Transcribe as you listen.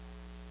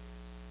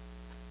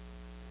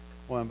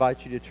We'll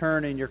invite you to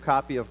turn in your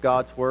copy of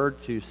God's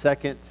Word to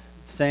 2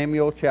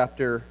 Samuel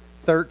chapter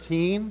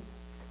 13.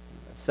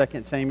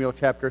 2 Samuel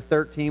chapter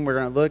 13. We're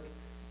going to look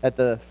at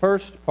the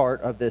first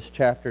part of this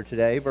chapter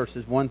today,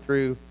 verses 1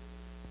 through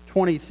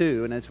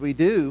 22. And as we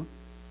do,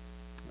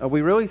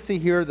 we really see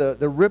here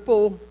the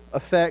ripple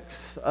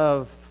effects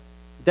of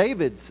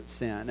David's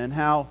sin and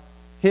how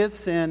his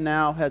sin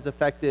now has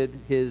affected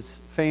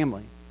his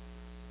family.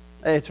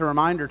 It's a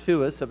reminder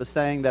to us of a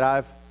saying that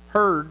I've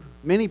heard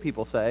many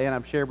people say, and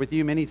I've shared with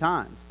you many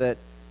times, that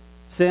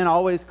sin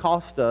always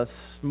costs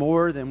us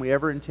more than we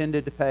ever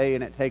intended to pay,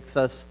 and it takes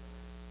us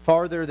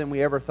farther than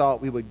we ever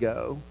thought we would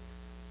go.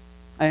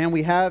 And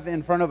we have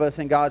in front of us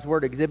in God's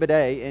Word Exhibit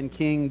A in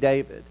King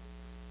David.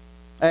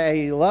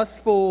 A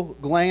lustful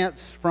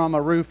glance from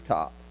a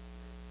rooftop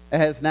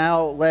has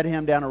now led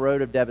him down a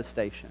road of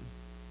devastation.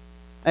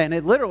 And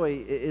it literally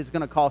is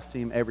going to cost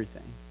him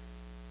everything.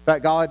 In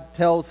fact, God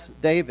tells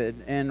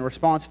David in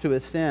response to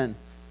his sin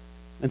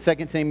in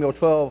 2 Samuel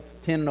 12,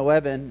 10 and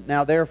 11,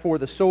 "Now therefore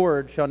the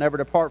sword shall never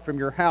depart from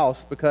your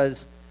house,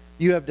 because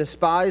you have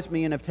despised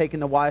me and have taken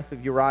the wife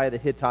of Uriah the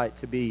Hittite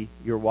to be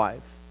your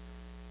wife."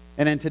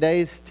 And in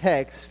today's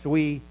text,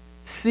 we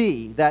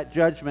see that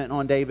judgment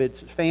on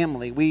David's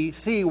family. We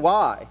see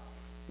why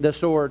the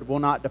sword will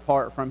not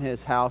depart from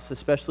his house,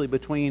 especially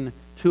between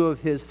two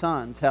of his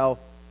sons. How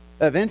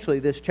eventually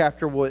this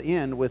chapter will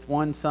end with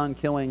one son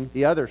killing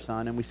the other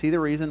son. And we see the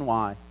reason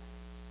why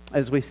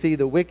as we see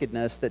the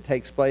wickedness that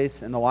takes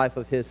place in the life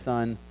of his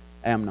son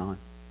Amnon.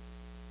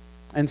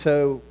 And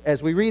so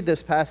as we read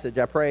this passage,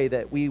 I pray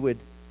that we would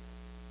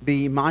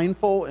be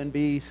mindful and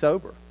be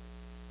sober,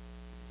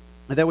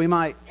 that we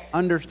might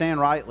understand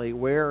rightly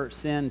where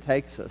sin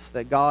takes us,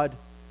 that God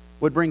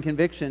would bring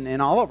conviction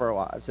in all of our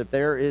lives. If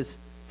there is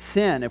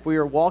sin, if we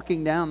are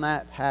walking down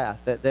that path,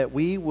 that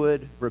we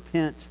would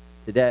repent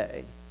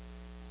today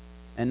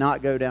and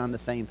not go down the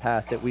same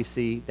path that we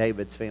see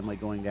David's family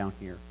going down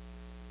here.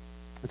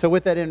 And so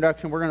with that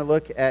introduction, we're going to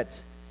look at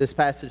this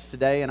passage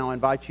today, and I'll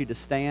invite you to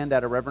stand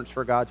out of reverence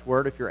for God's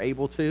Word if you're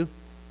able to,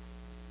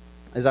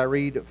 as I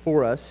read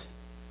for us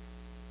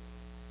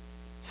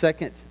 2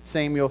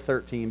 Samuel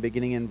 13,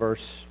 beginning in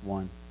verse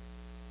 1.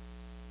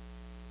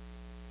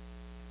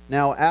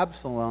 "Now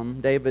Absalom,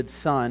 David's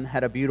son,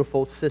 had a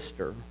beautiful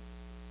sister,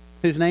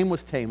 whose name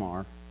was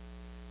Tamar.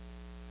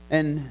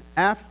 And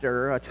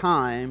after a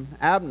time,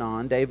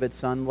 Amnon, David's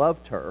son,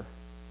 loved her.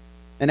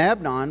 And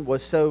Amnon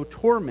was so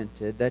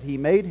tormented that he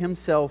made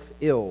himself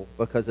ill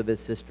because of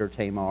his sister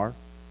Tamar,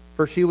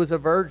 for she was a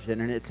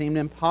virgin, and it seemed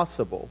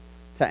impossible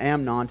to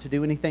Amnon to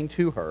do anything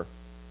to her.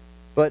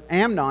 But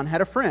Amnon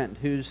had a friend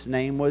whose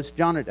name was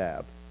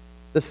Jonadab,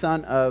 the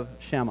son of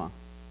Shema,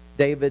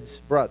 David's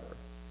brother.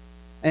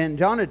 And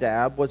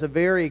Jonadab was a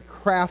very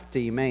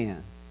crafty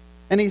man.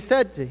 And he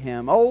said to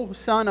him, 'O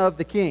son of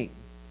the king,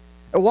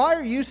 why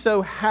are you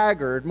so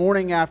haggard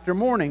morning after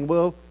morning?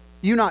 Will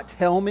you not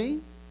tell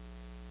me?'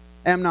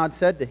 Amnon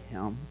said to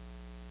him,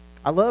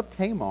 'I love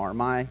Tamar,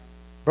 my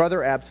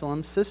brother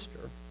Absalom's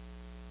sister.'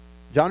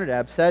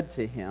 Jonadab said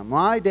to him,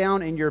 'Lie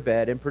down in your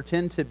bed and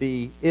pretend to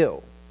be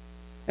ill.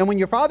 And when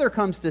your father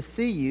comes to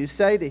see you,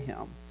 say to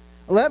him,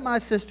 Let my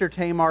sister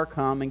Tamar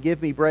come and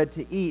give me bread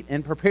to eat,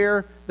 and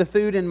prepare the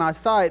food in my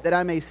sight, that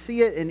I may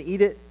see it and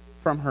eat it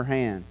from her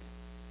hand.'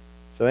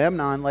 So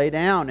Amnon lay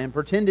down and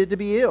pretended to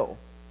be ill.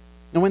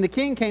 And when the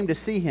king came to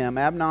see him,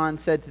 Amnon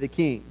said to the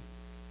king,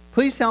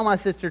 'Please tell my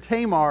sister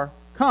Tamar,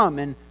 come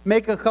and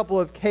make a couple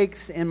of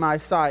cakes in my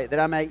sight, that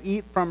I may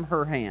eat from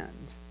her hand.'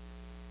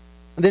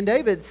 And then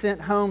David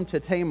sent home to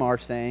Tamar,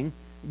 saying,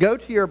 'Go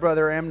to your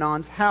brother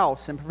Amnon's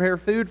house and prepare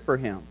food for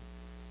him.'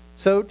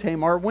 So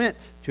Tamar went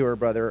to her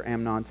brother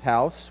Amnon's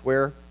house,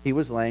 where he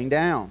was laying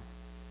down.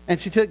 And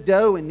she took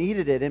dough and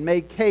kneaded it, and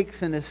made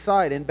cakes in his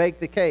sight, and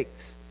baked the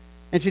cakes.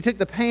 And she took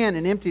the pan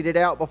and emptied it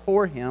out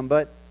before him,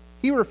 but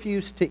he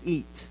refused to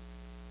eat.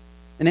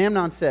 And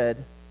Amnon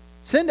said,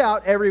 'Send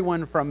out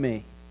everyone from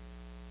me.'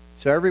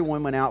 So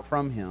everyone went out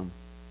from him.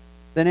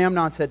 Then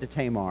Amnon said to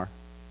Tamar,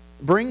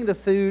 'Bring the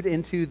food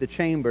into the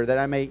chamber, that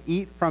I may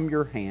eat from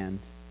your hand.'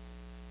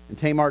 And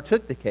Tamar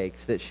took the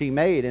cakes that she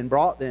made and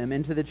brought them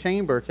into the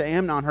chamber to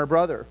Amnon her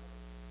brother.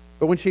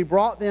 But when she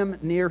brought them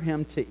near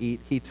him to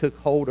eat, he took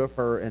hold of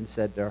her and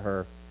said to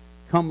her,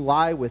 'Come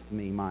lie with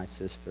me, my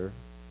sister.'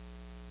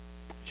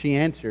 She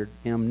answered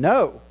him,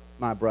 'No,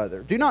 my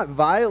brother, do not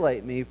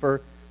violate me,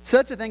 for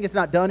such a thing is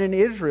not done in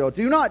Israel.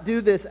 Do not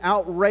do this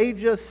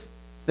outrageous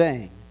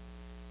thing.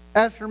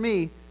 As for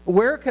me,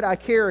 where could I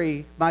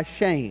carry my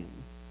shame?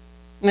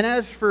 And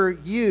as for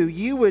you,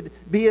 you would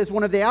be as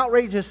one of the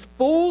outrageous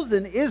fools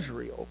in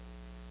Israel.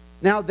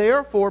 Now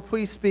therefore,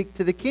 please speak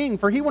to the king,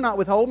 for he will not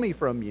withhold me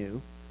from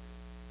you.'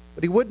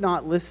 But he would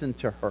not listen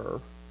to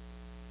her.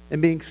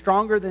 And being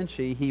stronger than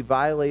she, he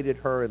violated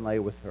her and lay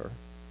with her.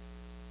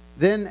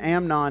 Then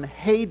Amnon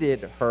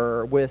hated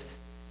her with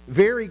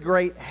very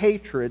great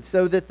hatred,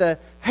 so that the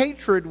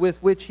hatred with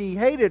which he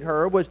hated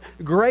her was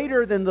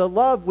greater than the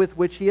love with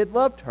which he had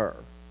loved her.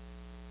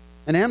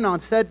 And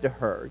Amnon said to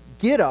her,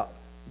 'Get up,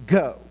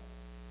 go.'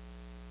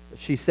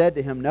 She said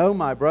to him, "No,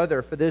 my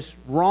brother, for this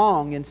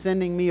wrong in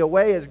sending me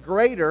away is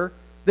greater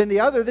than the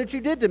other that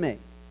you did to me."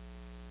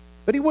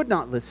 But he would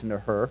not listen to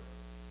her.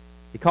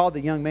 He called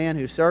the young man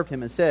who served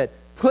him and said,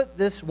 "Put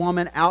this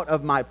woman out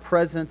of my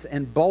presence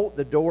and bolt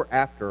the door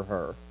after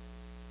her."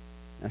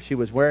 Now she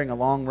was wearing a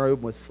long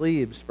robe with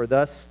sleeves, for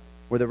thus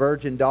were the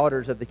virgin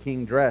daughters of the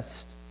king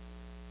dressed.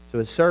 So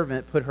his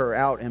servant put her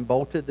out and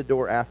bolted the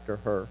door after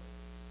her.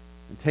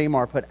 And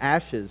Tamar put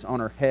ashes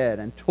on her head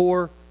and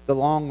tore the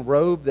long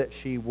robe that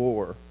she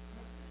wore.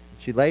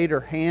 She laid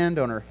her hand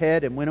on her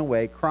head and went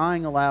away,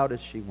 crying aloud as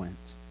she went.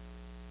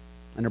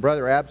 And her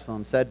brother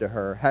Absalom said to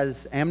her,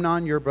 "Has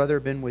Amnon your brother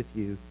been with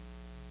you?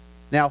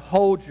 Now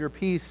hold your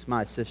peace,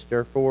 my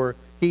sister, for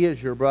he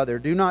is your brother.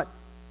 Do not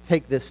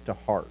take this to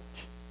heart."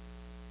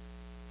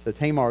 So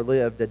Tamar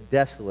lived a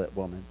desolate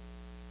woman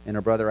in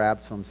her brother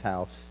Absalom's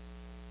house.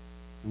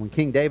 And when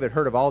King David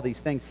heard of all these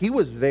things, he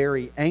was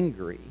very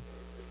angry.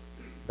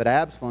 But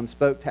Absalom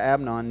spoke to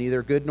Amnon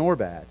neither good nor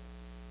bad.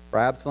 For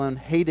Absalom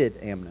hated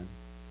Amnon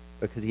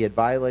because he had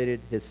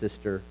violated his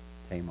sister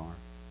Tamar.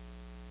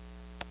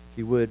 If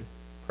you would,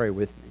 pray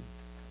with me.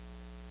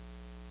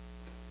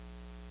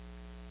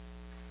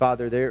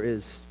 Father, there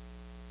is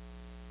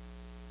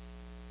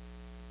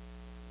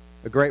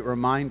a great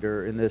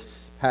reminder in this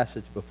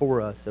passage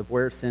before us of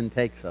where sin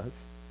takes us,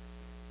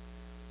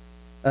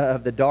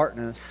 of the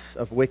darkness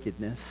of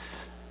wickedness.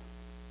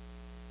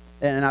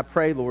 And I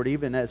pray, Lord,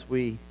 even as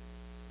we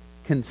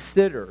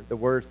consider the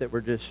words that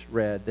were just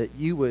read, that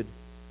you would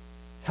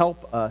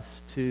help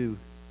us to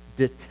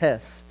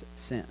detest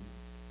sin.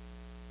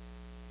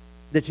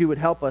 That you would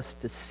help us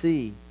to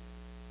see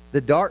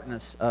the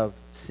darkness of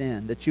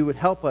sin. That you would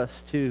help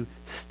us to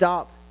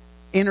stop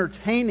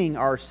entertaining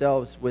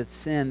ourselves with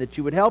sin. That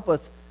you would help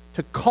us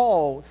to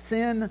call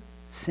sin,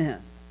 sin.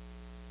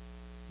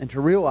 And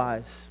to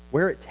realize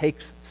where it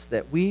takes us,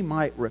 that we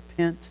might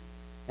repent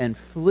and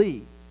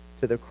flee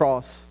to the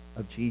cross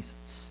of Jesus.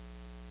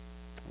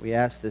 We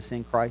ask this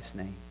in Christ's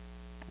name.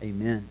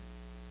 Amen.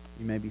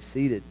 You may be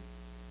seated.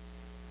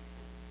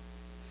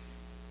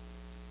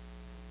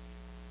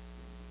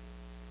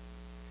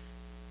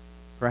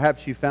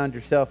 Perhaps you found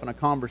yourself in a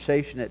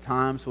conversation at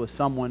times with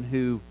someone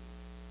who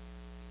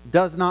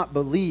does not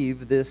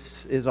believe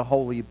this is a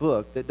holy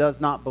book, that does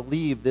not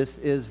believe this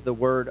is the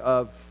Word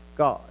of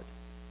God.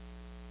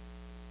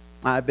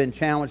 I've been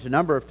challenged a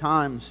number of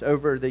times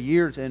over the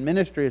years in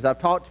ministry as I've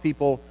talked to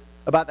people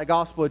about the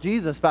gospel of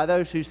Jesus by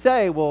those who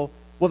say, well,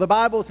 the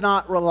Bible's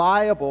not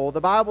reliable, the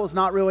Bible's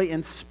not really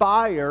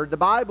inspired, the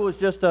Bible is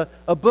just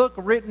a book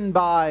written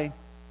by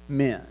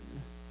men.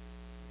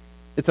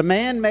 It's a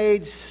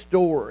man-made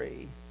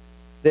story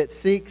that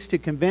seeks to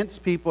convince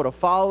people to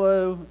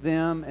follow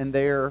them and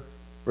their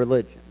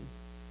religion.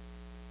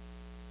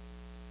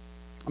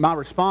 My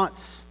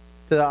response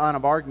to that line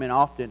of argument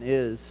often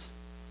is,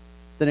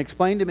 then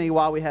explain to me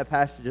why we have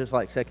passages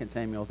like 2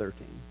 Samuel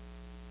 13.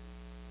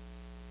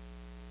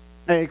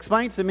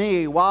 Explain to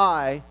me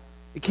why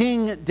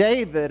King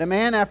David, a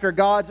man after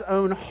God's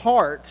own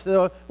heart,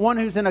 the one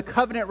who's in a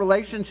covenant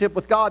relationship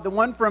with God, the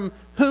one from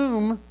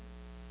whom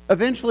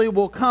eventually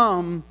will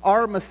come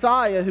our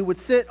Messiah who would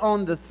sit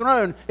on the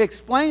throne.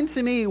 Explain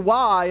to me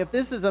why, if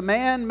this is a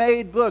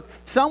man-made book,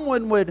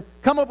 someone would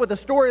come up with a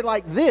story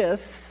like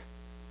this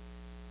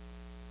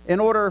in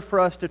order for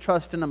us to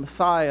trust in a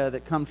Messiah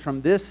that comes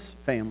from this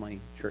family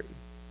tree.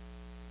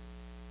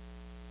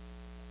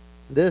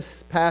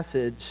 This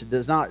passage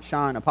does not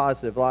shine a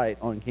positive light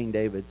on King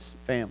David's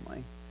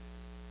family.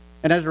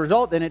 And as a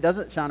result, then, it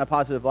doesn't shine a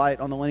positive light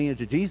on the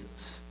lineage of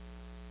Jesus.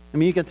 I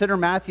mean, you consider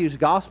Matthew's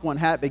gospel and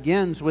how it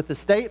begins with the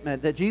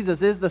statement that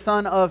Jesus is the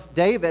son of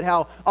David,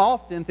 how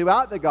often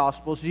throughout the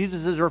Gospels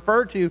Jesus is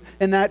referred to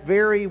in that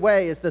very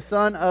way as the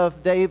son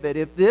of David.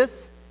 If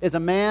this is a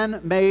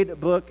man-made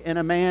book and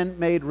a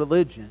man-made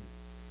religion,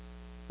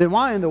 then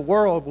why in the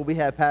world will we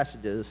have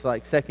passages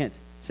like 2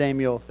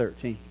 Samuel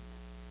 13?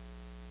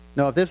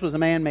 No, if this was a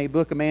man-made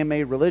book, a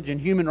man-made religion,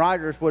 human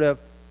writers would have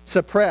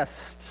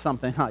suppressed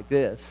something like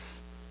this.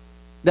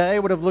 They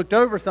would have looked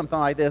over something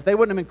like this. They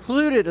wouldn't have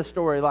included a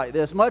story like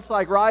this. Much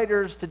like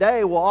writers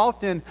today will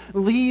often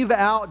leave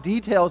out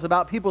details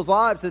about people's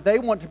lives that they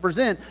want to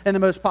present in the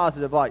most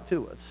positive light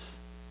to us.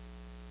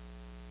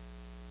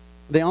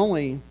 The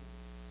only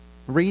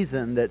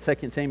reason that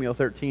 2 Samuel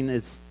 13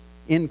 is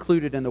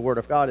included in the Word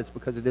of God is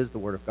because it is the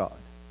Word of God.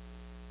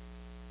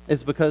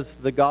 It's because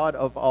the God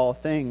of all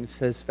things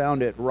has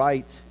found it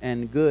right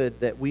and good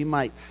that we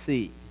might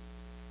see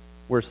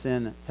where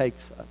sin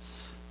takes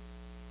us.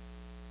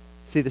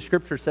 See, the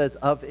Scripture says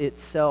of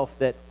itself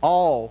that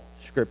all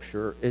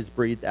Scripture is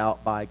breathed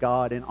out by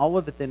God, and all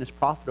of it then is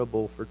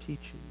profitable for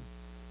teaching.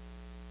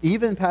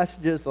 Even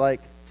passages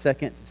like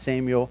 2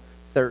 Samuel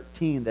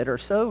 13 that are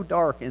so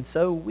dark and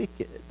so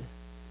wicked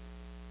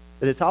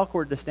that it's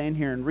awkward to stand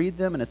here and read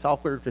them, and it's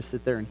awkward to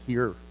sit there and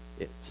hear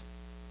it.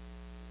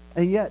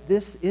 And yet,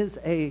 this is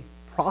a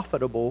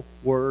profitable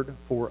word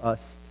for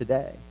us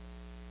today.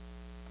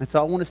 And so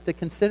I want us to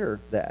consider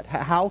that.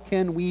 How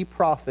can we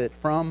profit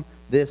from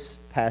this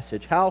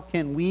passage? How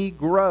can we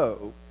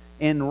grow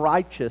in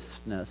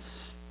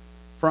righteousness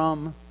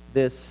from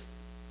this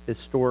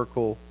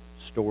historical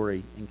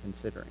story in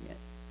considering it?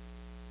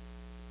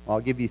 Well,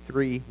 I'll give you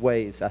 3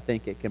 ways I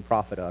think it can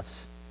profit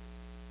us.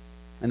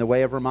 In the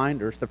way of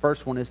reminders, the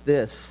first one is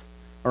this: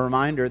 a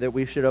reminder that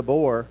we should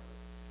abhor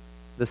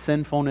the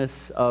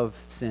sinfulness of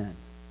sin.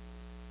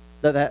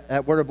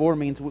 That word abhor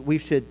means we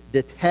should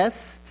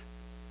detest,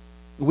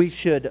 we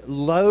should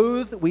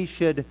loathe, we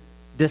should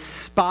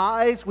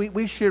despise,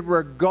 we should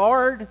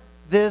regard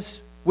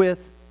this with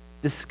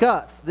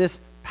disgust. This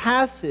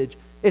passage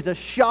is a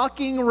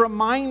shocking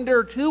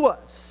reminder to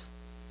us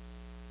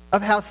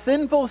of how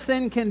sinful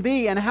sin can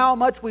be and how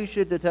much we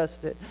should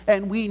detest it.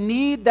 And we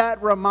need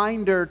that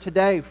reminder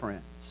today,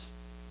 friends.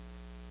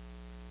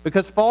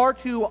 Because far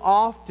too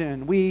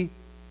often we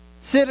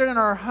sit in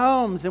our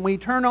homes and we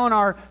turn on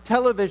our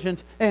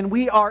televisions and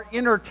we are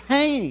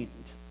entertained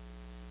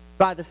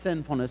by the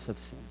sinfulness of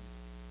sin.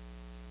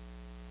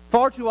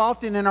 Far too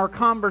often in our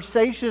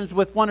conversations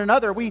with one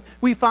another, we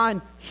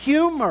find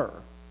humor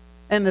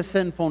in the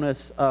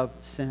sinfulness of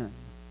sin.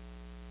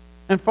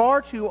 And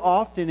far too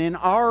often in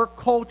our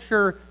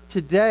culture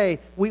today,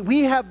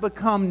 we have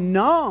become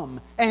numb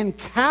and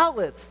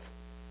callous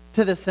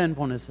to the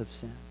sinfulness of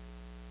sin.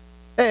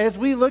 As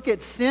we look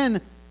at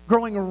sin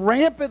growing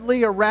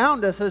rampantly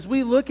around us, as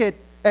we look at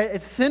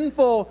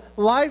sinful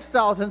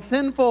lifestyles and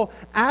sinful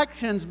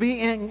actions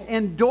being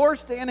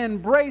endorsed and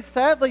embraced,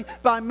 sadly,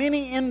 by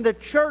many in the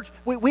church,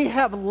 we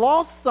have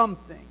lost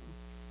something.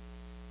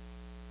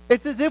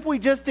 It's as if we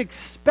just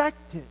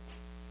expect it.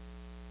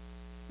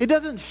 It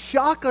doesn't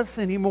shock us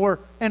anymore.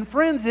 And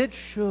friends, it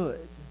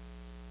should.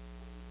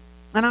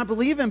 And I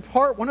believe in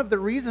part one of the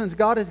reasons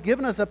God has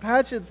given us a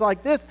passage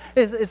like this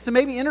is to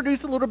maybe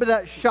introduce a little bit of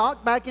that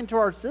shock back into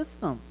our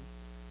system.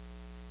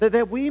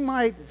 That we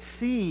might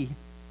see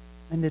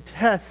and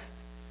detest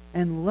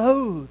and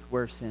loathe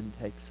where sin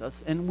takes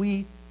us. And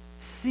we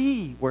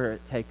see where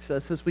it takes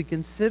us as we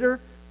consider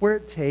where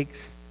it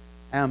takes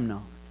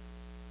Amnon,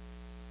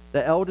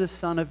 the eldest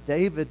son of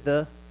David,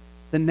 the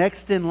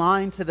next in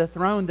line to the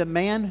throne, the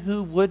man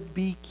who would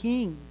be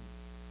king.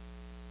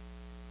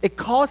 It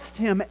cost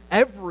him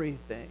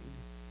everything.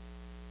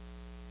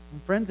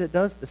 And friends, it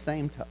does the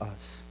same to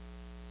us.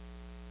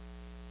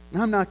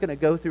 Now, I'm not going to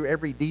go through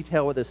every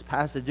detail of this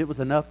passage. It was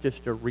enough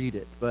just to read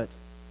it. But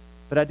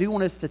I do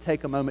want us to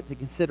take a moment to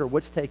consider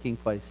what's taking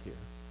place here.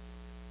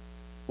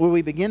 Well,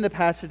 we begin the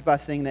passage by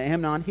seeing that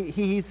Amnon,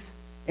 he's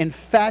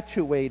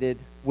infatuated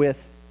with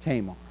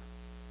Tamar.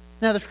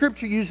 Now, the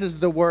Scripture uses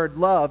the word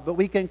love, but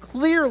we can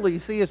clearly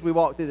see as we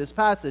walk through this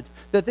passage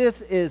that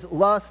this is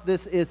lust,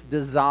 this is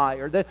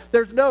desire. That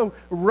there's no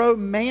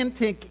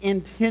romantic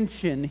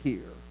intention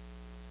here.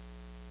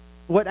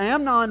 What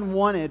Amnon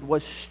wanted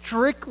was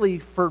strictly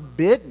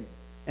forbidden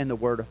in the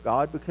Word of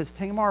God because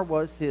Tamar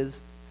was his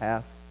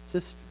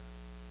half-sister.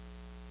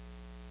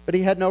 But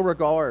he had no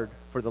regard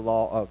for the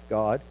law of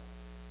God.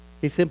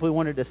 He simply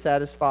wanted to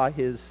satisfy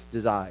his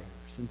desires.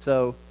 And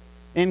so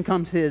in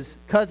comes his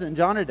cousin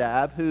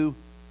Jonadab, who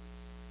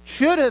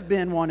should have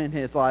been one in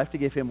his life to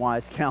give him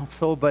wise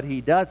counsel, but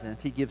he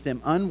doesn't. He gives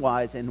him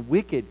unwise and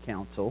wicked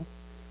counsel.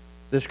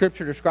 The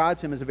Scripture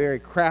describes him as a very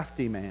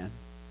crafty man.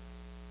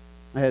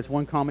 As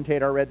one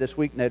commentator I read this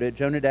week noted,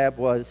 Jonadab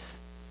was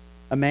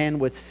a man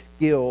with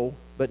skill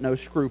but no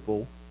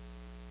scruple,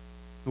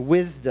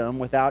 wisdom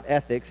without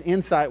ethics,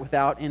 insight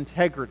without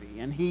integrity.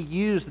 And he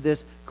used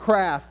this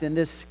craft and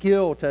this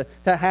skill to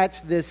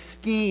hatch this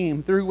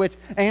scheme through which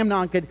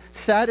Amnon could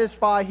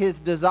satisfy his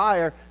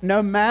desire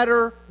no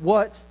matter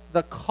what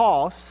the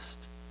cost,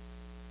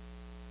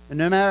 and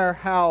no matter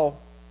how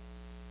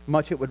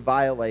much it would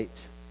violate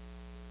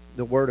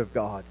the Word of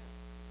God.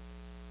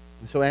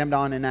 And so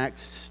Amnon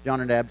enacts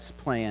Jonadab's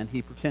plan.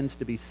 He pretends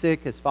to be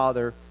sick. His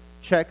father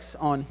checks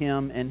on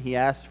him and he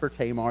asks for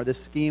Tamar. This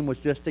scheme was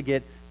just to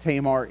get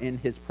Tamar in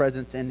his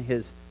presence in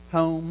his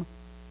home.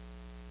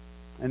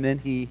 And then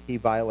he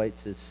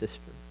violates his sister.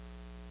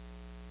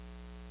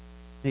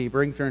 He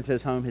brings her into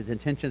his home. His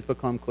intentions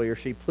become clear.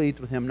 She pleads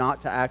with him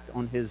not to act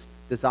on his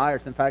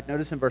desires. In fact,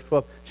 notice in verse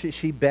 12,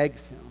 she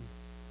begs him,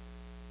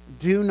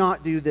 do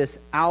not do this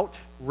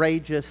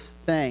outrageous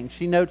thing.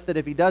 She notes that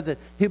if he does it,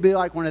 he'll be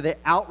like one of the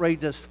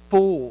outrageous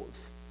fools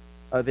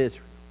of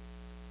Israel.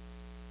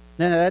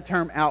 Now, that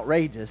term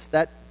outrageous,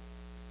 that's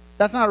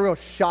not a real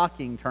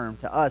shocking term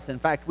to us. In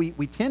fact,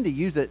 we tend to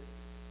use it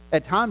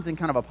at times in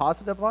kind of a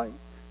positive light.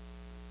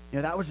 You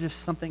know, that was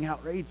just something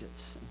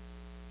outrageous,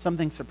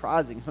 something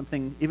surprising,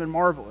 something even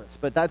marvelous.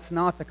 But that's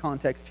not the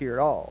context here at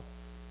all.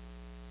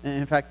 And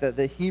in fact,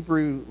 the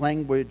Hebrew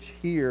language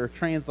here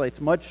translates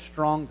much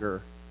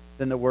stronger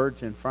than the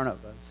words in front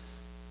of us.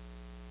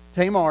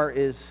 Tamar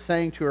is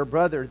saying to her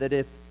brother that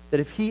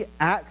if he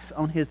acts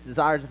on his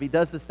desires, if he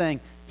does this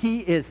thing, he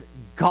is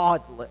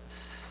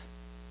godless.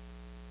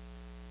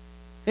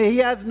 He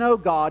has no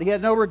God. He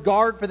has no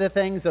regard for the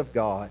things of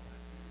God.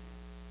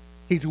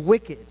 He's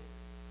wicked.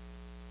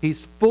 He's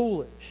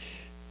foolish.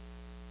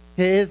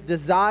 His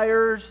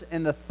desires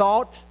and the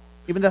thought,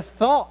 even the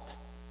thought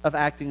of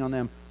acting on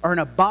them, are an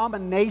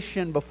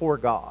abomination before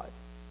God.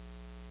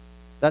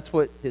 That's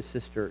what his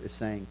sister is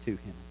saying to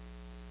him.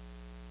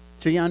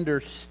 She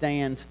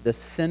understands the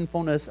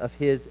sinfulness of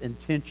his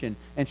intention,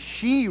 and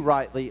she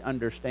rightly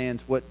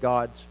understands what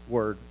God's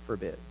word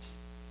forbids.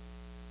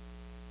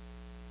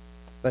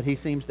 But he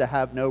seems to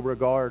have no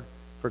regard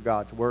for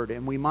God's word,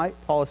 and we might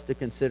pause to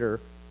consider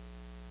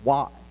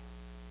why.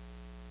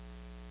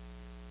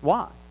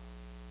 Why?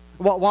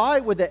 Well, why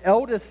would the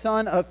eldest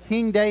son of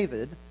King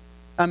David,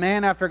 a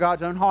man after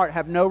God's own heart,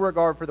 have no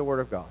regard for the word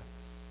of God?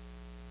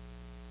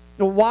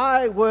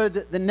 Why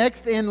would the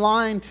next in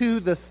line to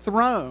the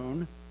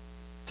throne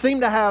seem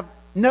to have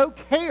no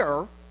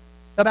care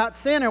about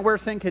sin and where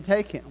sin could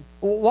take him?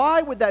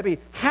 Why would that be?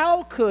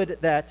 How could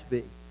that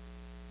be?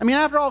 I mean,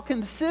 after all,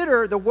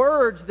 consider the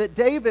words that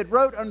David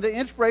wrote under the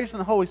inspiration of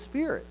the Holy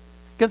Spirit.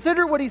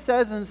 Consider what he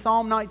says in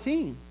Psalm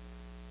 19.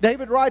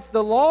 David writes,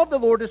 "The law of the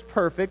Lord is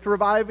perfect,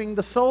 reviving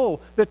the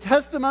soul. The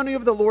testimony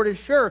of the Lord is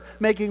sure,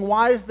 making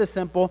wise the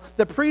simple.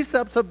 The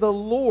precepts of the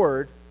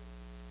Lord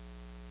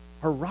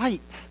are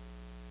right,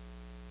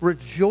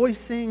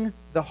 rejoicing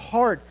the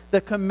heart.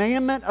 The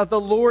commandment of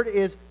the Lord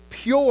is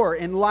pure,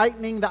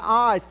 enlightening the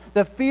eyes.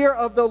 The fear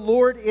of the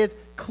Lord is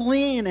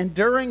clean,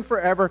 enduring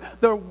forever.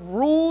 The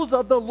rules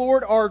of the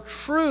Lord are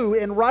true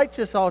and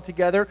righteous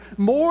altogether.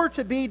 More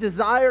to be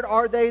desired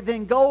are they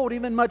than gold,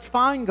 even much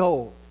fine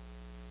gold.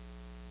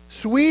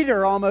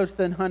 Sweeter almost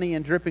than honey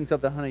and drippings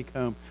of the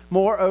honeycomb.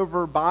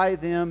 Moreover, by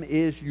them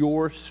is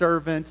your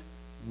servant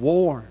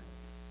warned.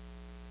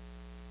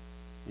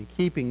 In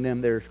keeping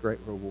them there is great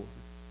reward."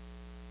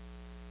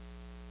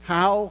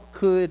 How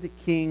could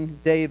King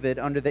David,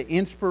 under the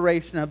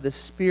inspiration of the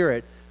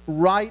Spirit,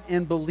 write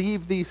and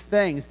believe these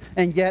things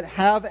and yet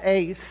have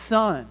a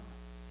son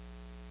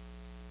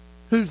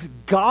who's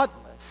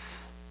godless,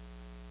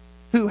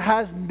 who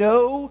has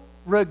no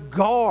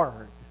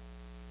regard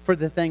for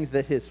the things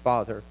that his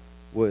father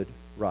would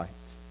write?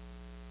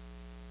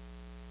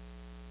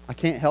 I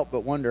can't help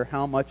but wonder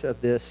how much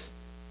of this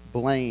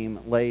blame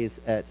lays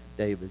at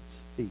David's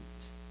feet.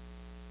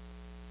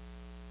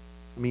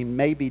 I mean,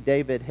 maybe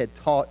David had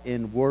taught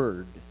in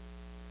word,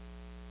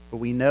 but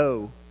we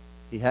know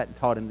he hadn't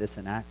taught him this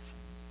in action.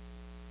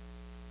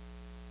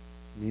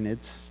 I mean,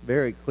 it's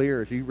very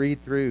clear as you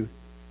read through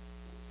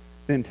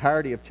the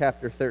entirety of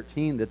chapter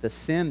 13 that the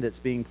sin that's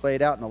being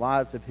played out in the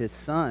lives of his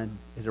son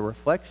is a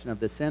reflection of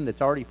the sin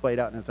that's already played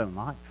out in his own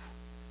life.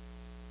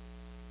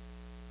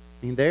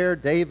 I mean, there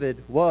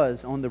David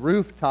was on the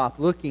rooftop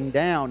looking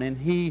down, and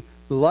he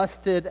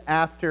lusted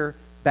after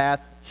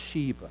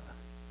Bathsheba.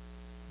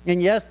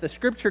 And yes, the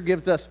Scripture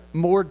gives us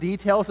more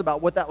details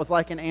about what that was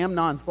like in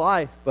Amnon's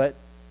life, but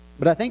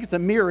I think it's a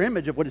mirror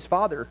image of what his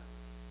father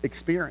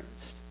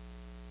experienced.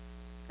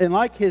 And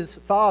like his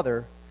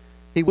father,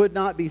 he would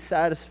not be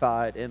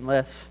satisfied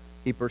unless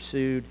he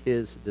pursued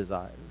his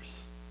desires.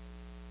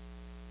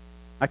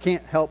 I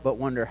can't help but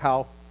wonder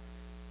how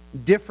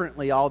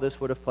differently all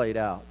this would have played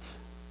out.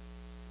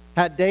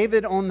 Had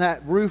David on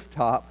that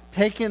rooftop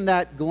taken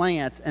that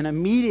glance and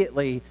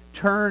immediately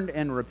turned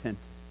and repented,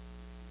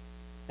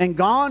 and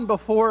gone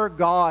before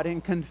God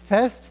and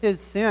confessed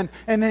his sin,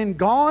 and then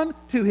gone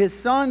to his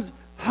son's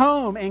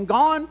home and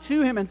gone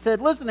to him and said,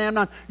 "Listen,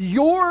 Amnon,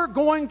 you're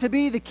going to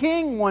be the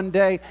king one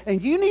day,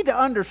 and you need to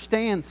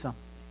understand something.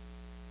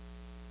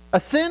 A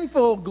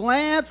sinful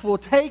glance will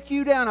take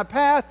you down a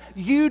path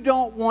you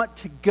don't want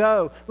to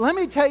go. Let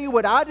me tell you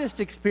what I just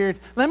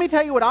experienced. Let me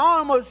tell you what I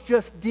almost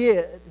just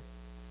did.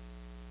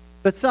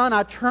 But son,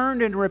 I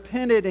turned and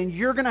repented, and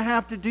you're going to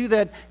have to do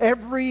that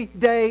every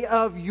day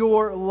of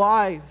your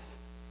life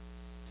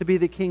to be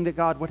the king that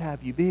God would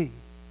have you be."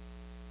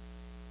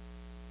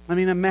 I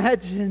mean,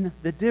 imagine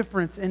the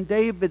difference in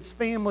David's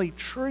family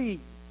tree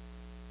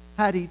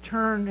had he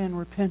turned and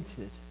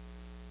repented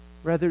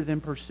rather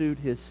than pursued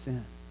his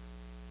sin.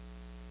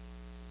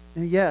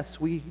 And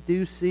yes, we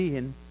do see,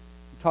 and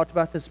we talked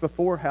about this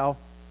before, how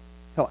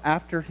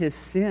after his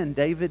sin,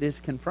 David is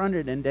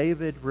confronted and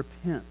David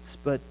repents,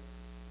 but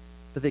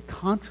the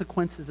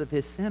consequences of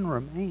his sin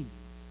remain.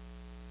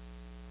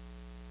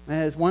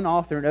 As one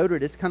author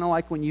noted, it's kind of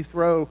like when you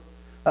throw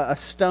a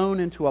stone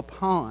into a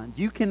pond.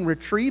 You can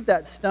retrieve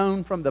that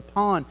stone from the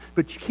pond,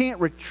 but you can't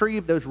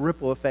retrieve those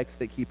ripple effects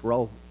that keep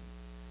rolling.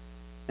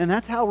 And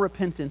that's how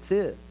repentance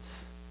is.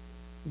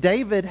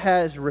 David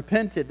has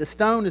repented. The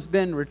stone has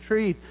been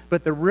retrieved,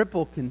 but the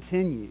ripple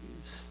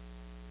continues.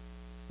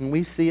 And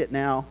we see it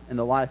now in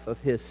the life of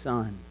his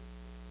son.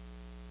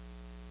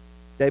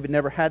 David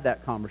never had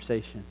that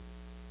conversation.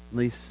 At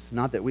least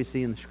not that we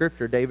see in the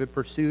Scripture. David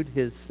pursued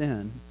his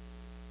sin.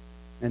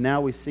 And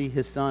now we see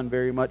his son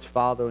very much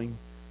following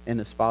in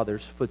his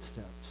father's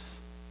footsteps.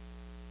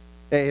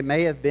 It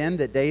may have been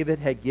that David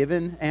had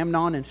given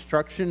Amnon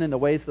instruction in the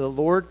ways of the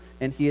Lord,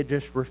 and he had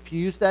just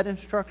refused that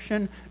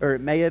instruction. Or it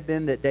may have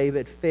been that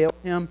David failed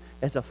him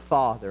as a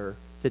father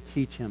to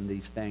teach him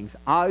these things.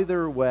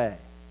 Either way,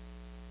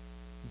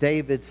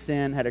 David's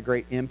sin had a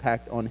great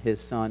impact on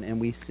his son, and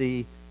we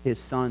see his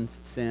son's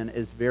sin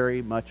is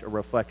very much a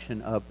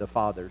reflection of the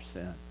father's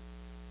sin.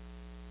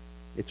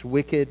 It's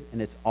wicked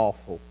and it's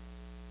awful.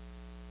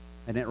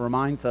 And it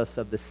reminds us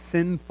of the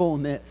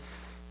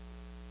sinfulness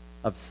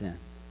of sin.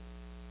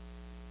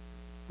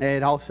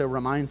 It also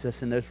reminds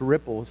us in those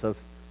ripples of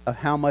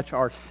how much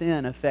our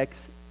sin affects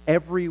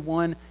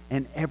everyone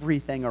and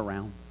everything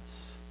around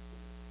us.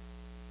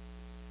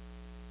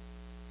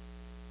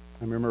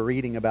 I remember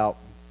reading about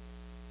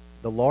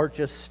the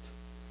largest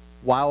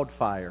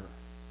wildfire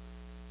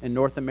in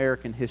North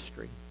American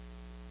history.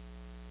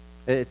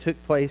 It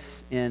took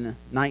place in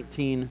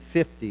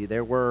 1950.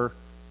 There were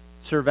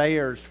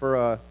surveyors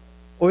for an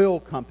oil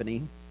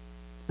company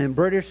in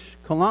British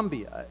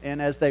Columbia,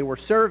 and as they were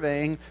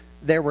surveying,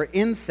 there were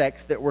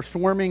insects that were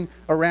swarming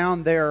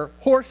around their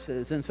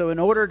horses. And so in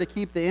order to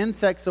keep the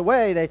insects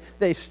away,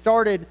 they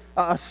started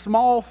a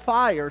small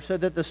fire so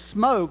that the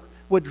smoke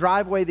would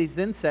drive away these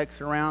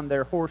insects around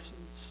their horses.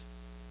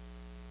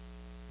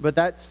 But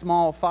that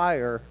small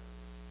fire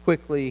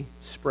quickly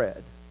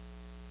spread.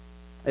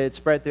 It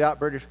spread throughout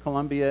British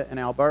Columbia and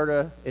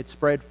Alberta. It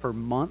spread for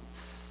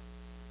months.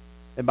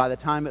 And by the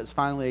time it was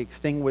finally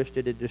extinguished,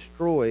 it had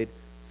destroyed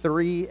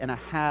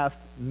 3.5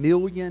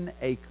 million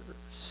acres.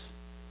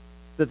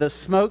 That the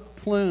smoke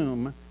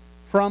plume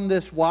from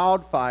this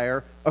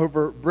wildfire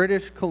over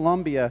British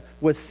Columbia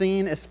was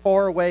seen as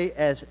far away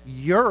as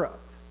Europe.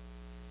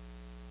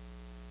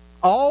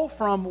 All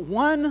from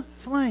one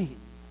flame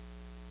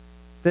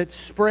that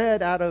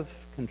spread out of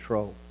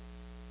control.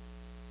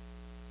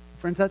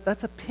 Friends,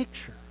 that's a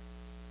picture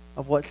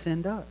of what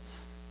sin does.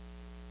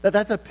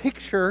 That's a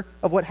picture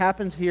of what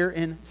happens here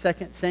in 2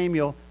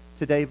 Samuel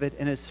to David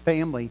and his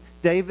family.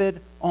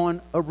 David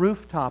on a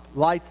rooftop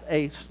lights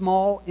a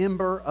small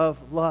ember of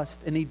lust,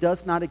 and he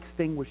does not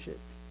extinguish it.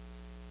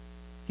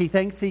 He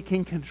thinks he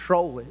can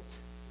control it.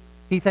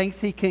 He thinks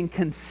he can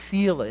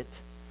conceal it.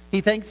 He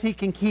thinks he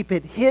can keep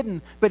it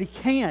hidden, but he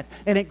can't.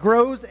 And it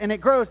grows and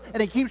it grows, and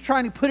he keeps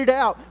trying to put it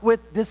out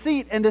with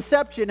deceit and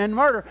deception and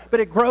murder, but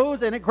it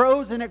grows and it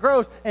grows and it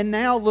grows. And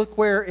now look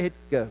where it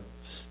goes.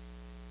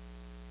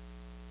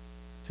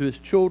 To his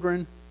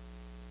children,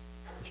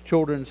 his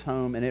children's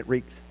home, and it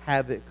wreaks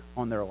havoc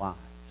on their lives.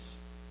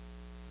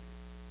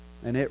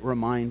 And it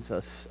reminds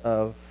us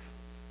of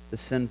the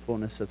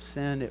sinfulness of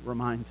sin. It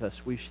reminds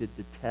us we should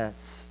detest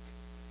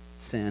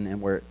sin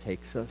and where it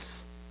takes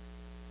us.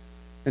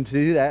 And to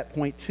do that,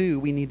 point 2,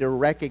 we need to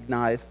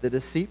recognize the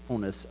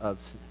deceitfulness of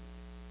sin.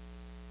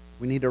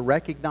 We need to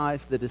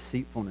recognize the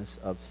deceitfulness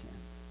of sin.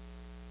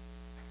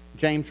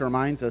 James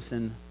reminds us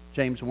in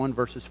James 1,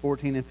 verses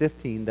 14 and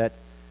 15, that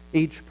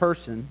each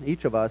person,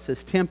 each of us,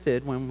 is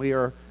tempted when we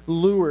are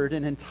lured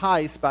and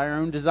enticed by our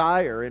own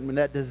desire. And when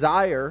that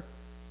desire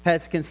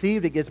has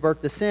conceived, it gives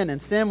birth to sin. And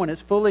sin, when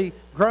it's fully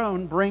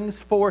grown, brings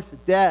forth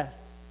death.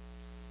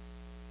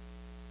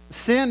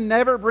 Sin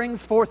never brings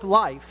forth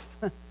life.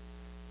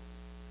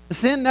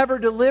 Sin never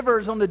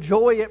delivers on the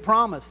joy it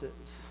promises.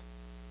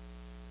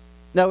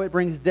 No, it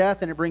brings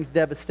death and it brings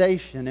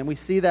devastation. And we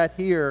see that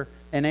here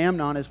in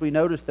Amnon as we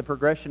notice the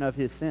progression of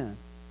his sin.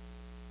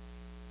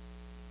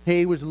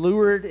 He was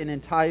lured and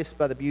enticed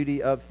by the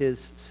beauty of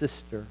his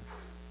sister.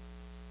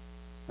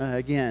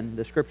 Again,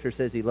 the scripture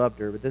says he loved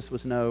her, but this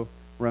was no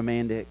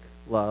romantic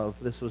love.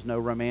 This was no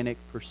romantic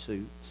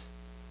pursuit.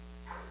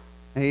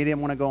 And he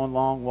didn't want to go on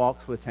long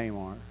walks with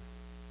Tamar.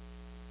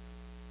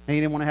 He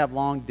didn't want to have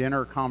long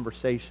dinner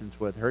conversations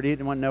with her. He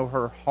didn't want to know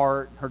her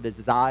heart, her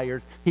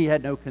desires. He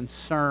had no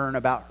concern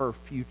about her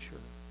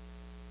future.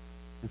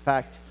 In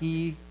fact,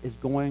 he is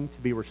going to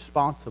be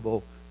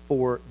responsible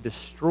for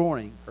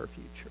destroying her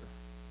future.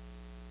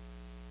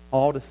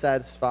 All to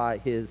satisfy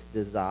his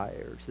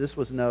desires. This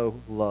was no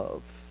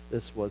love.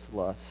 This was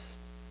lust.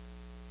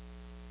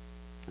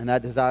 And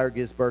that desire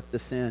gives birth to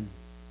sin.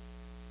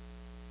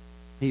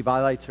 He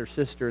violates her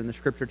sister, and the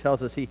scripture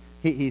tells us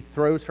he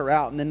throws her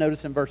out. And then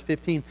notice in verse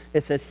 15,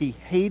 it says he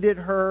hated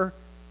her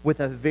with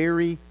a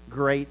very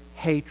great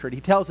hatred.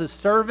 He tells his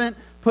servant,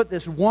 put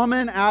this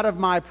woman out of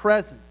my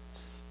presence.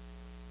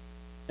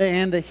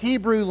 And the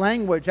Hebrew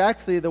language,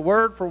 actually the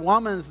word for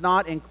woman is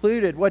not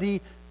included. What he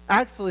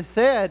actually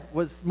said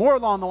was more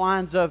along the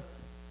lines of,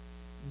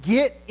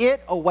 get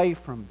it away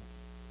from me.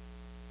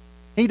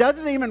 He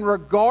doesn't even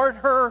regard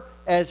her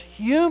as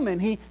human.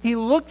 He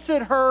looks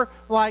at her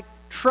like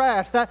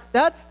trash.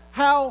 That's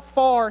how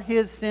far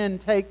his sin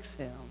takes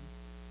him.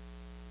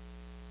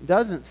 It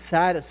doesn't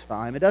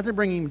satisfy him. It doesn't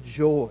bring him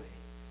joy.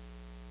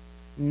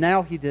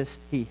 Now he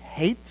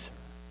hates her.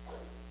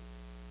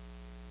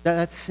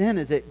 That sin,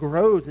 as it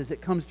grows, as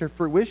it comes to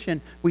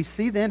fruition, we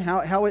see then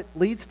how it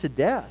leads to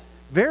death.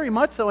 Very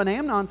much so in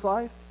Amnon's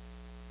life.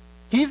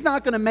 He's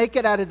not going to make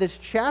it out of this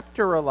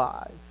chapter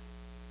alive.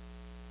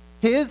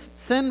 His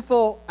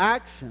sinful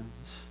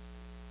actions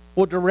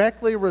will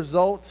directly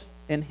result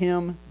in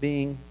him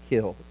being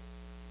killed.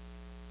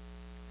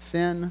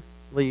 Sin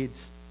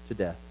leads to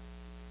death.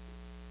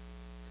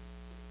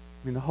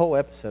 I mean, the whole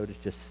episode is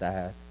just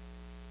sad.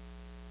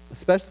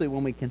 Especially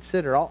when we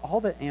consider all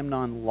that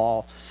Amnon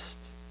lost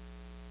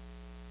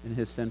in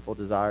his sinful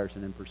desires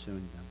and in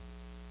pursuing them.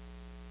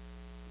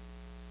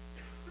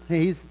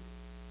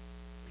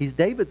 He's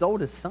David's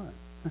oldest son.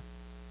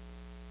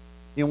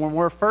 You know, when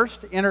we're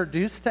first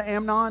introduced to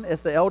Amnon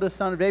as the eldest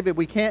son of David,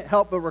 we can't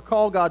help but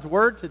recall God's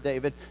word to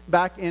David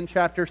back in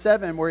chapter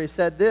 7 where he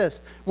said this,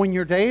 "When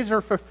your days are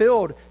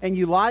fulfilled and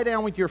you lie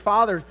down with your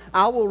fathers,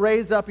 I will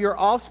raise up your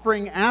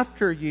offspring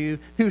after you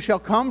who shall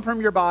come from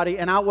your body,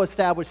 and I will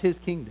establish his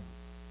kingdom."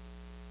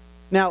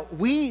 Now,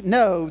 we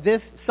know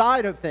this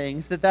side of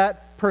things,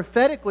 that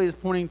prophetically is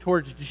pointing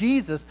towards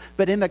Jesus,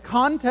 but in the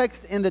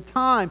context, in the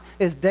time,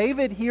 as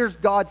David hears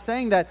God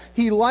saying that,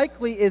 he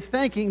likely is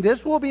thinking,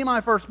 this will be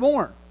my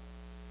firstborn.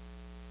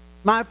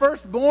 My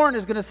firstborn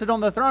is going to sit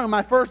on the throne.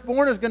 My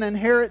firstborn is going to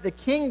inherit the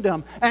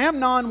kingdom.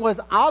 Amnon was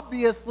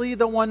obviously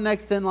the one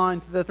next in line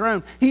to the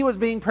throne. He was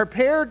being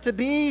prepared to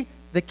be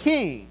the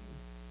king.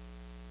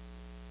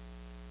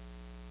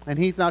 And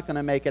he's not going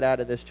to make it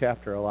out of this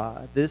chapter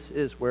alive. This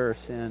is where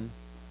sin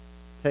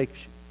takes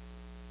you.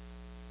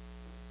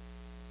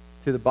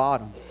 To the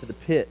bottom, to the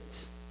pit.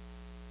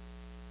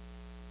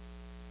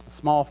 A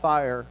small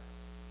fire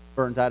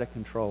burns out of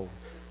control.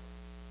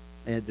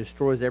 And it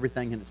destroys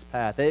everything in its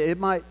path. It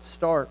might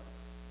start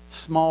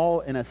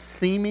small in a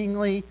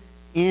seemingly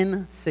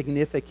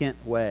insignificant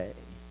way.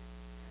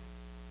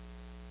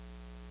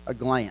 A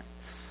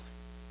glance.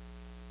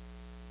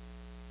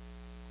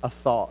 A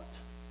thought.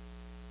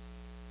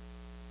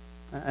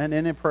 An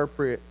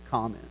inappropriate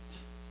comment.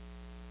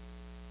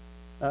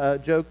 A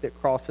joke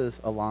that crosses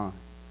a line.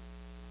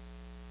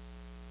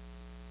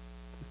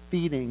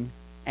 Feeding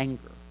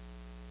anger,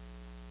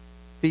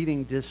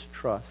 feeding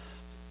distrust,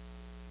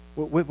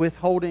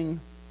 withholding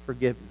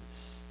forgiveness.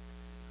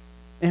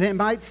 And it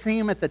might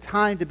seem at the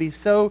time to be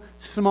so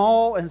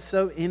small and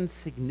so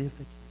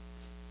insignificant.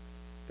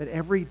 But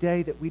every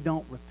day that we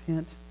don't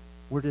repent,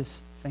 we're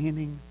just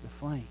fanning the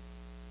flame.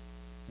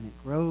 And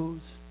it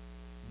grows,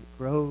 and it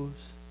grows,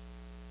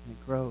 and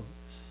it grows.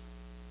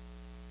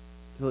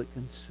 Till it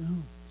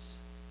consumes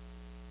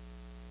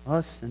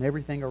us and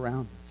everything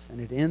around us. And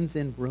it ends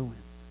in ruin.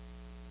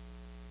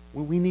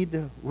 Well, we need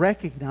to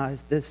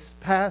recognize this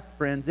path,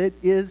 friends. It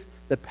is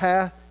the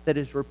path that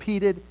is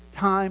repeated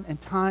time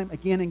and time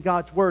again in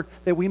God's Word,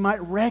 that we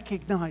might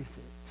recognize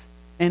it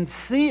and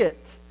see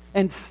it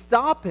and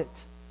stop it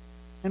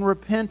and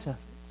repent of it.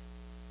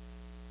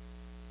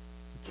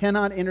 We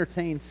cannot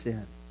entertain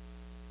sin.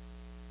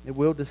 It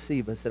will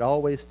deceive us. It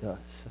always does.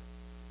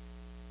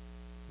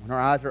 When our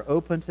eyes are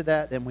open to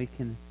that, then we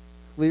can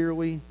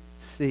clearly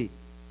see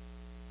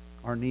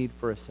our need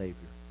for a Savior.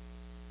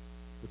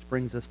 Which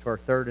brings us to our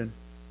third and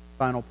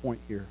final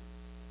point here.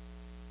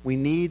 We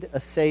need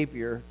a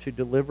Savior to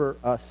deliver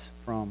us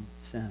from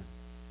sin.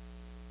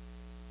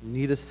 We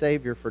need a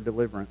Savior for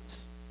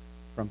deliverance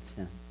from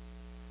sin.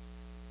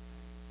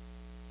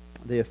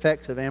 The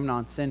effects of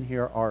Amnon's sin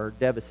here are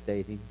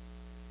devastating.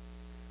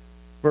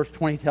 Verse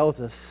 20 tells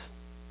us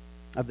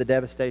of the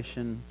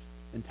devastation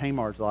in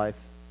Tamar's life.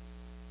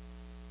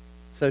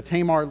 So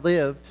Tamar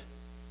lived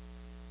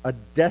a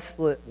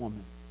desolate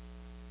woman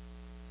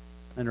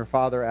in her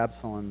father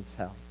Absalom's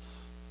house.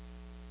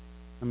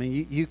 I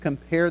mean, you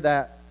compare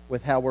that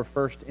with how we're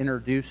first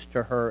introduced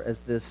to her as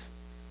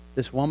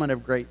this woman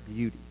of great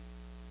beauty,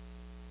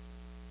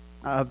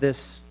 of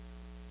this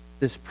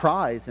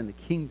prize in the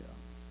kingdom.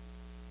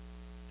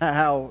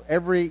 How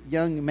every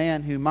young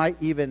man who might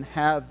even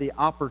have the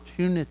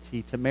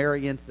opportunity to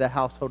marry into the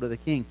household of the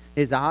king,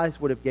 his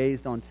eyes would have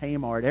gazed on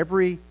Tamar. At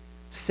every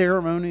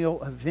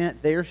ceremonial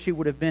event, there she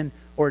would have been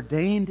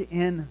ordained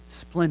in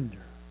splendor.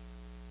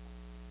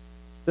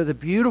 The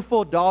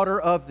beautiful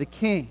daughter of the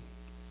king.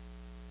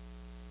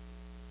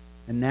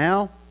 And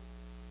now,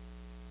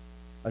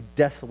 a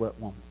desolate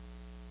woman.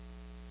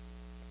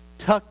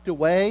 Tucked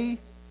away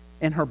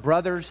in her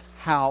brother's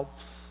house.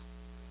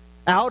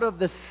 Out of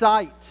the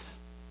sight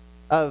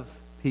of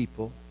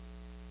people.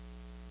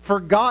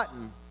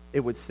 Forgotten,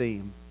 it would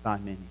seem, by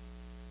many.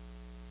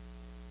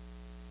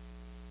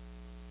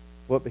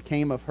 What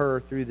became of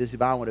her through these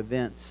violent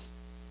events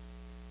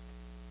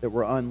that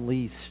were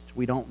unleashed,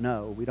 we don't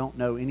know. We don't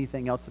know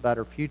anything else about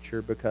her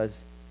future because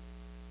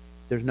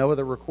there's no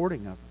other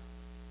recording of her.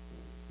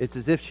 It's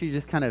as if she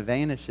just kind of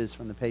vanishes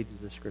from the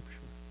pages of Scripture.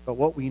 But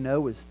what we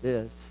know is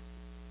this.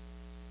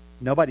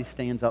 Nobody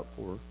stands up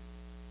for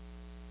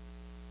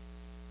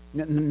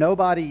her.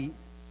 Nobody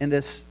in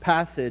this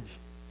passage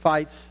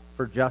fights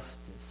for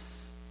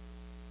justice.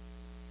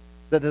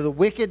 The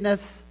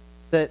wickedness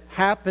that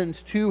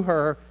happens to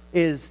her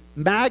is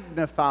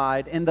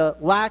magnified in the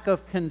lack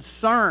of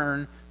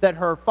concern that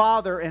her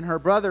father and her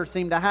brother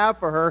seem to have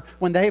for her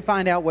when they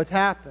find out what's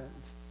happened.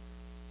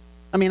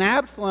 I mean,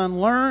 Absalom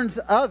learns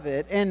of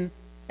it, and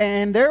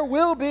there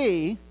will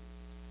be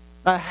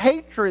a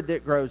hatred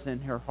that grows in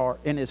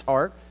his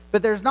heart,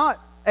 but there's not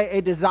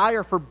a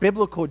desire for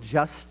biblical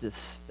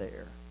justice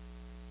there.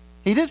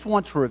 He just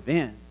wants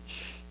revenge.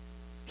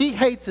 He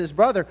hates his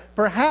brother.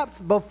 Perhaps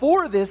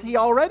before this, he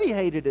already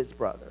hated his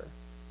brother.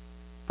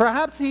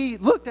 Perhaps he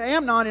looked to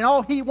Amnon and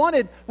all he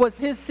wanted was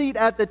his seat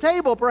at the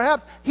table.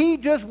 Perhaps he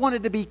just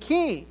wanted to be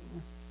king.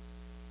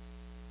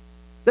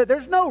 That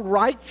there's no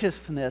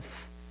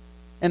righteousness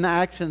in the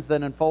actions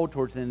that unfold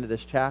towards the end of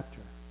this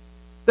chapter.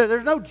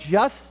 There's no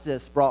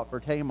justice brought for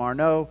Tamar.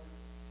 No,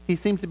 he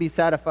seems to be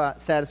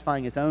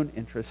satisfying his own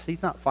interests.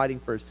 He's not fighting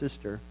for his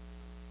sister.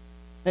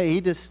 Hey,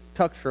 he just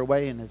tucks her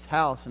away in his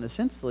house, and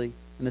essentially,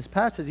 in this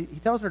passage, he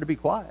tells her to be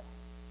quiet.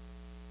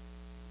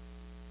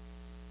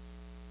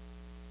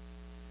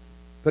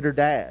 But her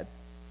dad,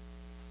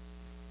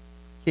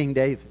 King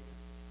David,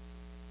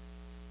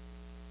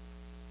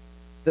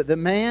 the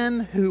man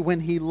who, when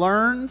he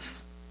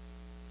learns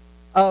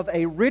of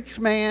a rich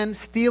man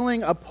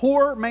stealing a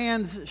poor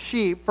man's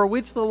sheep, for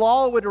which the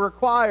law would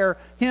require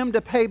him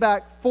to pay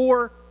back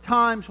 4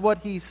 times what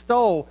he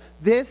stole,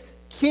 this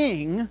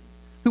king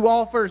who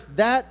offers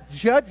that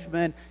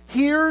judgment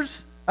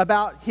hears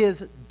about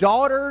his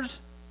daughter's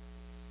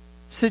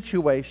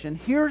situation,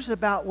 hears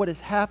about what has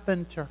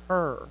happened to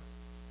her,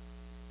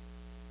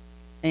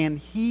 and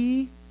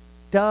he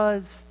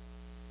does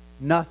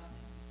nothing.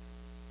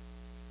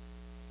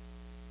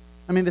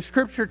 I mean, the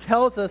scripture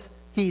tells us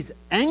he's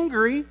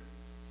angry,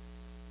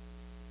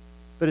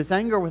 but it's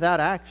anger without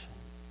action.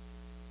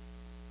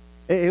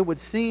 It would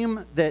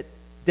seem that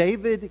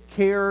David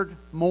cared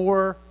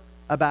more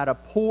about a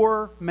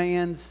poor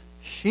man's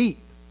sheep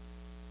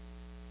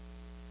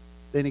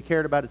than he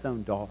cared about his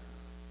own daughter.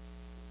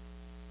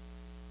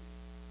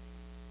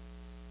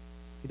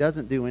 He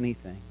doesn't do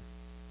anything.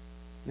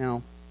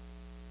 Now,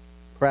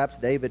 perhaps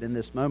David in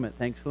this moment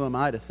thinks, who am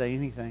I to say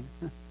anything?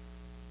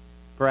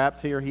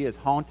 Perhaps here he is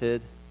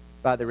haunted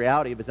by the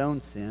reality of his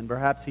own sin.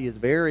 Perhaps he is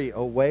very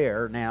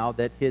aware now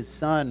that his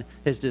son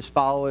has just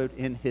followed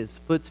in his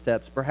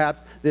footsteps.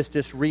 Perhaps this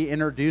just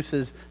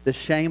reintroduces the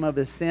shame of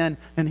his sin,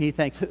 and he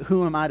thinks,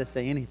 who am I to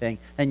say anything?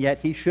 And yet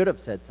he should have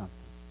said something.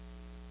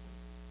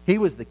 He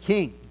was the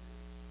king,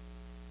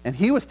 and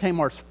he was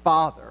Tamar's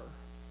father.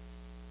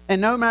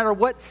 And no matter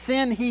what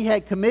sin he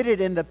had committed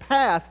in the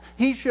past,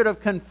 he should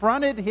have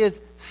confronted his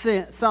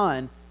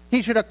son.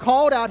 He should have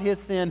called out his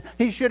sin.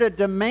 He should have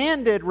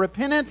demanded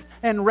repentance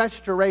and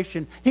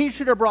restoration. He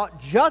should have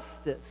brought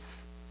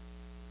justice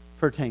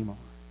for Tamar.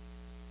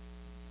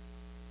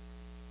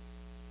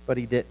 But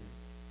he didn't.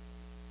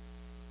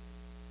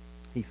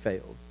 He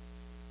failed.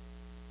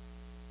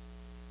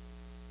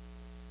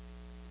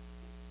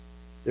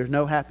 There's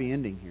no happy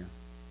ending here.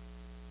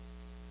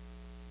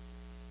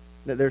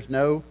 There's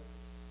no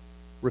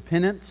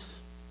repentance.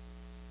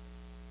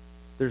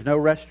 There's no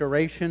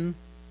restoration.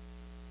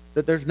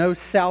 That there's no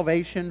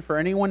salvation for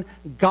anyone.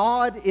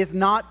 God is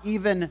not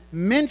even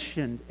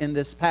mentioned in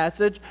this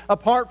passage,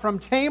 apart from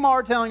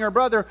Tamar telling her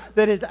brother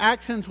that his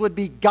actions would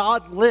be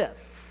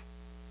godless.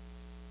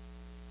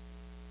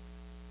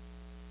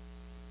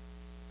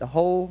 The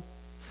whole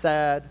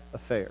sad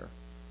affair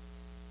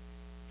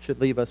should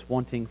leave us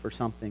wanting for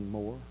something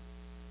more.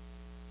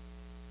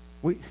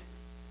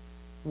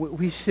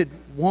 We should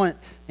want,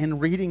 in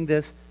reading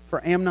this,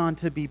 for Amnon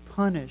to be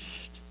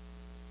punished.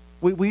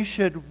 We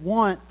should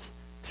want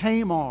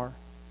Tamar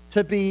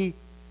to be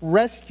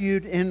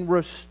rescued and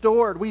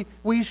restored.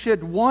 We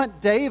should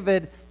want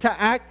David to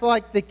act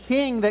like the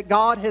king that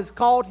God has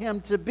called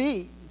him to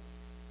be.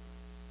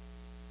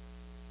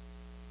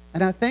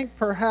 And I think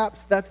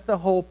perhaps that's the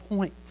whole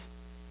point.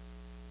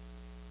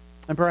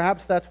 And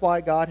perhaps that's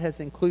why God has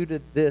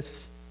included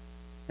this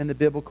in the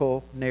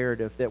biblical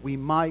narrative, that we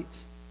might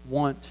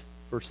want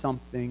for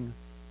something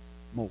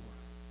more.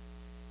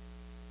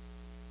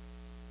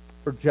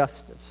 For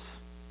justice.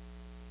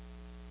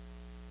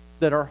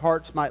 That our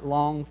hearts might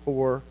long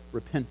for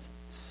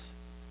repentance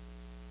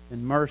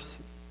and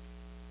mercy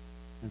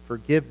and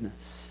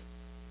forgiveness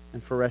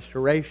and for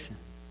restoration.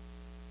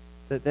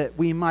 That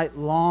we might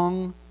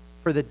long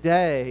for the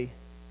day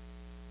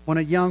when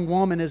a young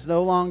woman is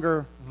no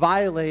longer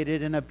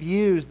violated and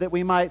abused. That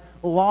we might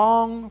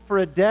long for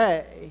a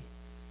day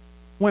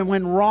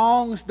when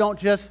wrongs don't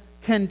just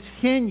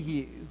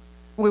continue.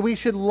 We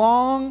should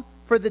long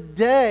for the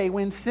day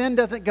when sin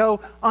doesn't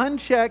go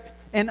unchecked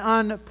and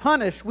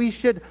unpunished. We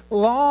should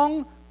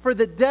long for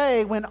the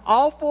day when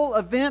awful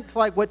events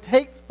like what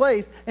takes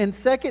place in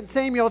 2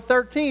 Samuel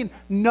 13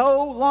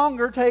 no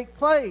longer take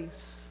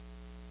place.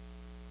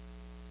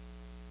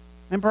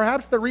 And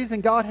perhaps the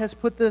reason God has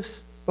put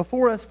this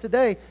before us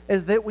today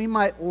is that we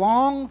might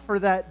long for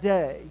that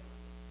day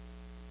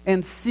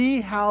and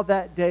see how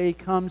that day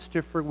comes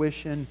to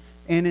fruition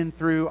in and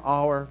through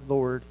our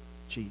Lord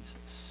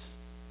Jesus.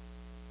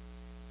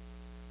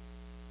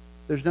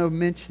 There's no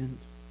mention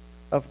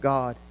of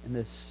God in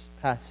this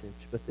passage,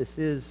 but this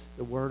is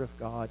the Word of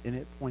God, and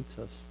it points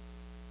us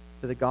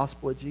to the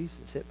gospel of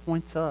Jesus. It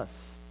points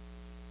us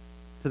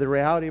to the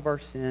reality of our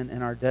sin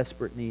and our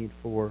desperate need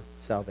for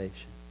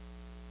salvation.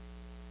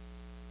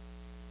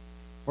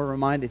 We're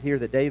reminded here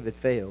that David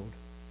failed,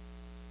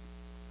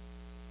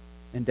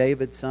 and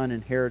David's son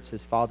inherits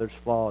his father's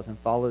flaws and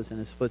follows in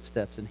his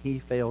footsteps, and he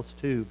fails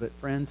too. But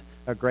friends,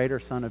 a greater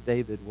son of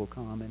David will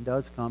come, and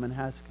does come, and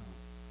has come.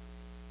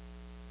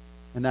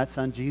 And that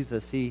son,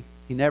 Jesus, he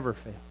never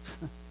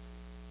fails.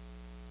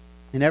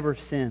 He never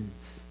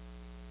sins.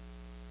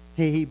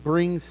 He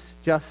brings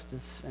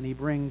justice and he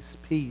brings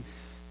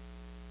peace.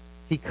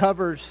 He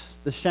covers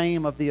the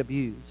shame of the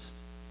abused.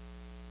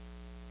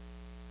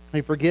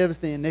 He forgives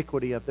the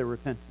iniquity of their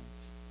repentance.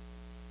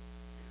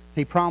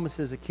 He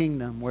promises a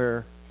kingdom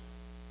where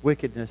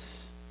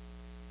wickedness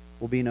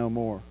will be no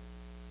more.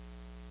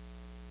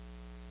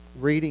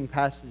 Reading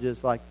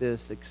passages like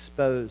this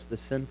expose the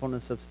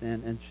sinfulness of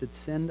sin and should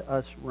send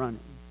us running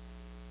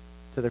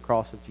to the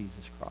cross of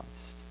Jesus Christ.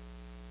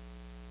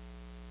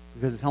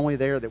 Because it's only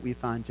there that we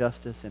find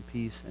justice and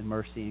peace and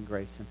mercy and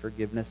grace and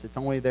forgiveness. It's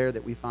only there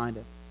that we find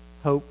a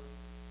hope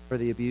for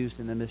the abused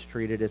and the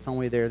mistreated. It's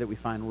only there that we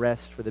find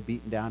rest for the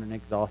beaten down and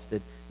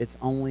exhausted. It's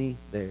only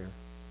there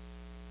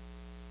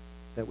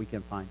that we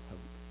can find hope.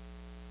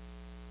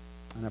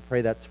 And I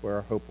pray that's where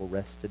our hope will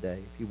rest today.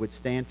 If you would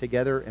stand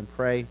together and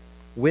pray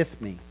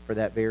with me for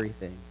that very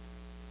thing.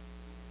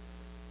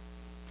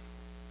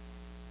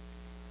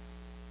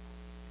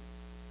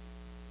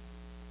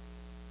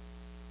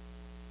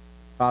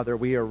 Father,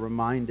 we are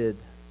reminded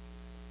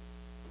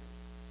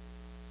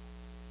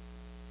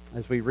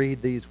as we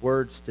read these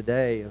words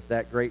today of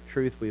that great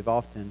truth we've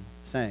often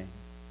sang,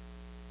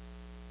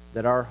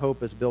 that our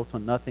hope is built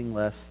on nothing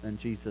less than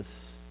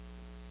Jesus'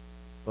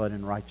 blood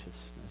and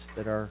righteousness,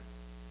 that our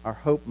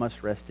hope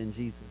must rest in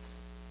Jesus.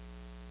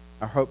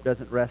 Our hope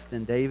doesn't rest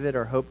in David.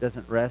 Our hope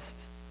doesn't rest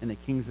in the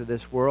kings of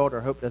this world.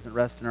 Our hope doesn't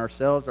rest in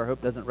ourselves. Our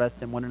hope doesn't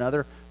rest in one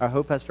another. Our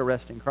hope has to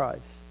rest in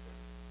Christ.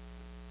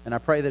 And I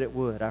pray that it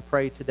would. I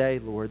pray today,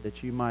 Lord,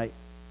 that you might,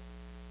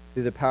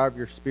 through the power of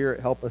your Spirit,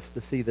 help us to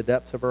see the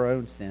depths of our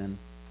own sin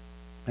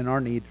and our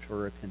need for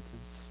repentance.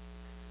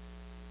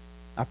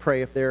 I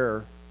pray if there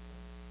are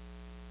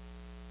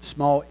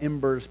small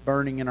embers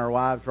burning in our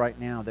lives right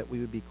now, that we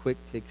would be quick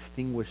to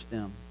extinguish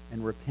them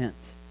and repent.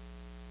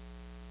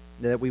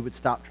 That we would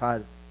stop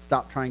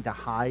trying to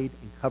hide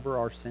and cover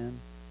our sin.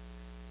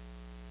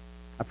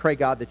 I pray,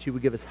 God, that you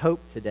would give us hope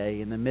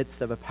today in the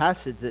midst of a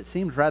passage that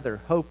seems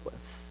rather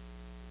hopeless,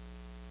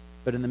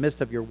 but in the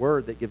midst of your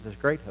word that gives us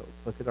great hope,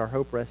 because our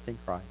hope rests in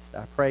Christ.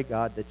 I pray,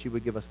 God, that you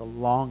would give us a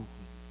longing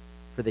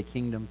for the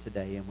kingdom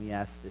today, and we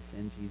ask this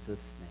in Jesus'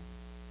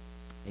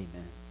 name.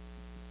 Amen.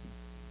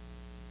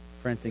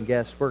 Friends and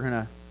guests, we're going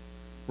to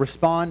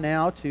respond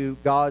now to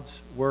God's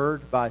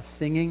word by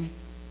singing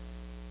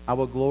I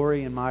Will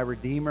Glory in My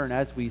Redeemer. And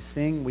as we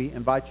sing, we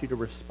invite you to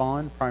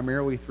respond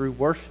primarily through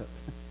worship.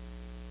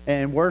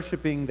 And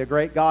worshiping the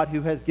great God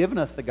who has given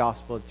us the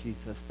gospel of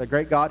Jesus, the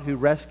great God who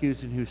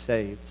rescues and who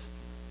saves.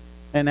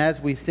 And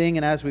as we sing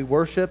and as we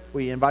worship,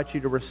 we invite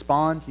you to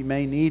respond. You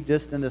may need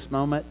just in this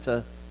moment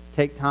to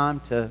take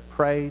time to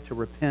pray, to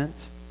repent.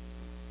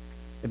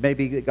 It may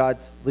be that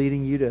God's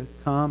leading you to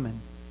come and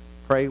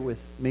pray with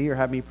me or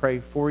have me pray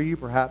for you.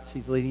 Perhaps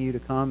He's leading you to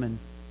come and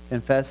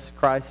confess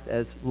Christ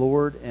as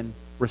Lord and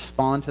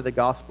respond to the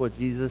gospel of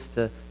Jesus,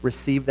 to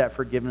receive that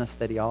forgiveness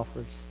that He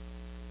offers,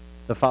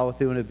 to follow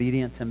through in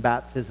obedience and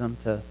baptism,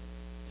 to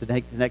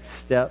take the next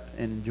step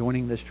in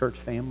joining this church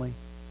family.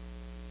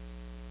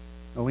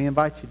 Well, we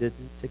invite you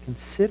to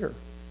consider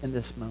in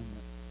this moment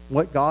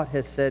what God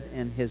has said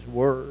in His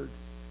Word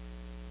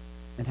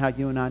and how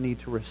you and I need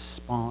to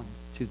respond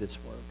to this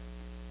Word.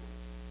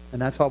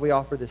 And that's why we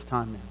offer this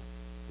time now,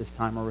 this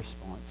time of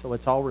response. So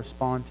let's all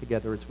respond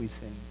together as we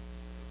sing,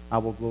 I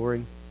Will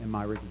Glory in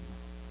My Redeemer.